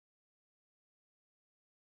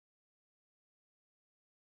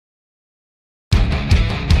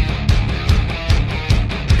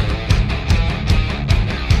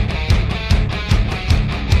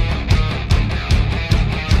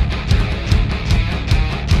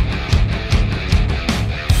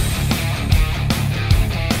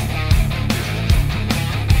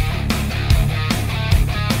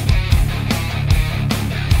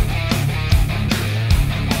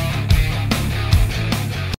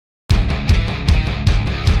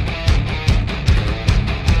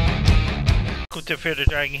to Fear the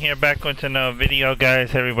Dragon here, back with another video,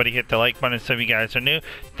 guys. Everybody hit the like button so you guys are new.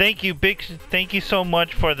 Thank you so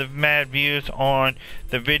much for the mad views on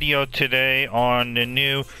the video today on the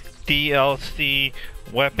new DLC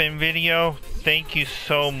weapon video. Thank you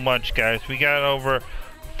so much, guys. We got over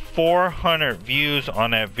 400 views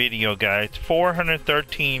on that video, guys.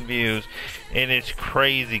 413 views. It is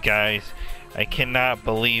crazy, guys. I cannot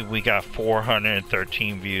believe we got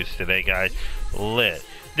 413 views today, guys. Lit.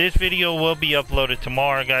 This video will be uploaded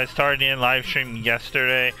tomorrow, guys. Started in live stream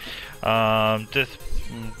yesterday.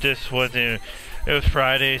 This wasn't. It was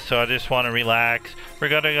Friday, so I just want to relax. We're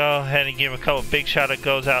gonna go ahead and give a couple big shout out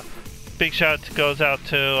goes out. Big shout out goes out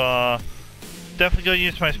to definitely go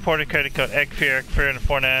use my supporter credit code XFEARX for in the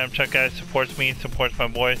Fortnite. Chuck, guys, supports me, supports my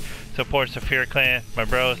boys, supports the Fear Clan, my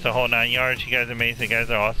bros, the whole 9 yards. You guys are amazing. You guys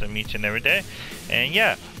are awesome each and every day. And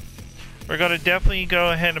yeah, we're gonna definitely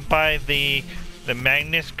go ahead and buy the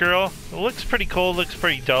Magnus girl. It looks pretty cool, looks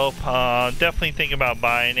pretty dope. Definitely think about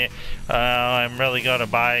buying it. I'm really gonna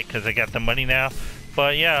buy it because I got the money now.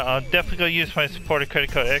 But yeah, I'll definitely go use my supporter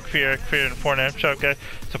credit code XFEARX for in the Fortnite. Chuck, guys,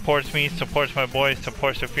 supports me, supports my boys,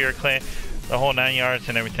 supports the Fear Clan, the whole 9 yards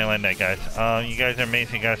and everything like that, guys. You guys are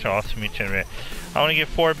amazing. You guys are awesome each and every day. I want to give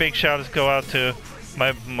 4 big shout outs go out to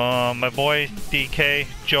my boys DK,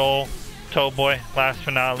 Joel, Toeboy. Last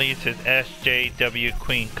but not least is SJW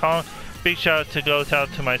Queen Kong. Big shout out goes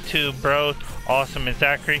out to my 2 bros, Awesome and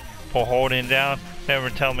Zachary, for holding down.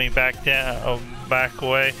 Never tell me back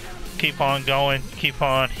away. Keep on going. Keep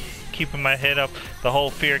on keeping my head up. The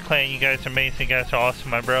whole Fear Clan. You guys are amazing. You guys are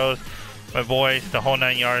awesome. My bros, my boys, the whole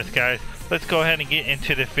 9 yards, guys. Let's go ahead and get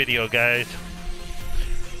into this video, guys.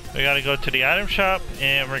 We gotta go to the item shop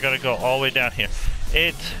and we're gonna go all the way down here.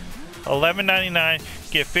 It's $11.99.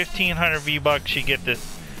 Get 1,500 V-Bucks. You get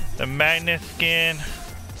the Magnus skin,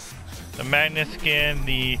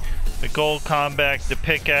 the gold combat, the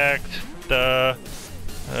pickaxe, the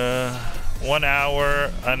an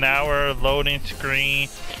hour loading screen,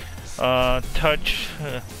 touch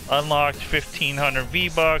unlocked 1,500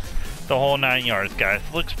 V-Bucks. The whole 9 yards, guys.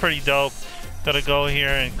 Looks pretty dope. Gotta go here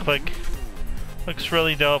and click. Looks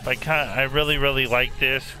really dope. I really like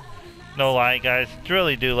this. No lie, guys.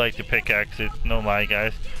 Really do like the pickaxes. No lie,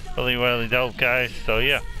 guys. Really dope, guys. So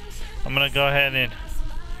yeah, I'm gonna go ahead and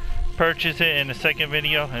purchase it in the second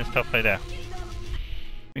video and stuff like that.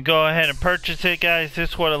 We go ahead and purchase it, guys. This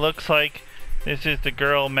is what it looks like. This is the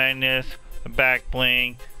girl Magnus, the back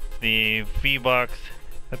bling, the V-Bucks,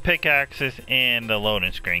 the pickaxes, and the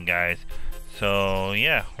loading screen, guys. So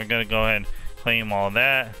yeah, we're gonna go ahead and claim all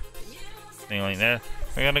that, thing like that.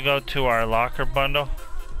 We're gonna go to our locker bundle,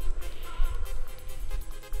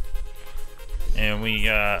 and we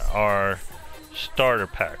got our starter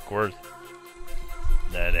pack. Where's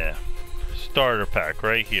that at? Starter pack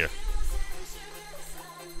right here.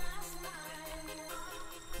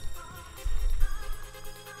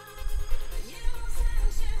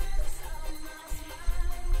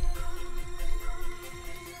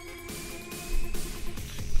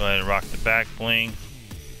 Go ahead and rock the back bling.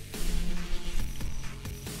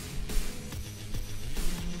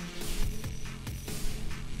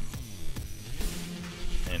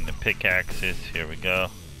 And the pickaxes, here we go.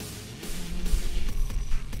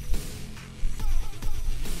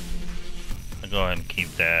 I'll go ahead and keep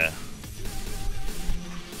that.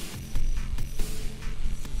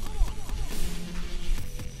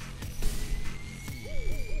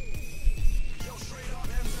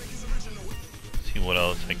 What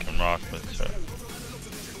else I can rock with, so.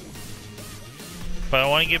 But I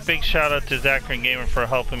want to give a big shout out to Zachary Gamer for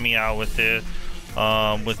helping me out with this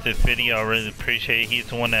video. I really appreciate it. He's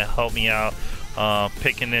the one that helped me out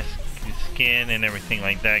picking this skin and everything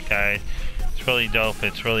like that, guys. It's really dope.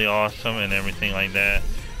 It's really awesome and everything like that.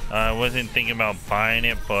 I wasn't thinking about buying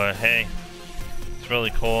it, but hey, it's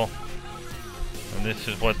really cool. And this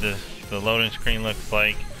is what the loading screen looks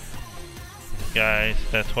like, guys.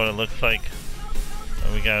 That's what it looks like.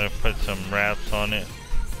 We gotta put some wraps on it.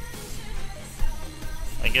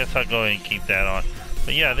 I guess I'll go ahead and keep that on.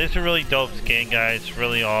 But yeah, this is a really dope skin, guys.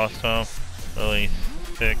 Really awesome. Really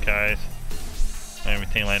sick, guys.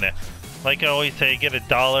 Everything like that. Like I always say, get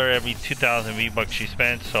 $1 every 2,000 V-Bucks you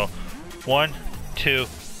spend. So 1, 2,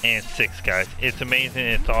 and 6, guys. It's amazing.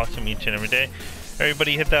 It's awesome each and every day.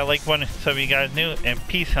 Everybody hit that like button. Some of you guys new. And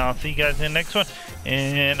peace out. See you guys in the next one.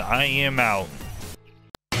 And I am out.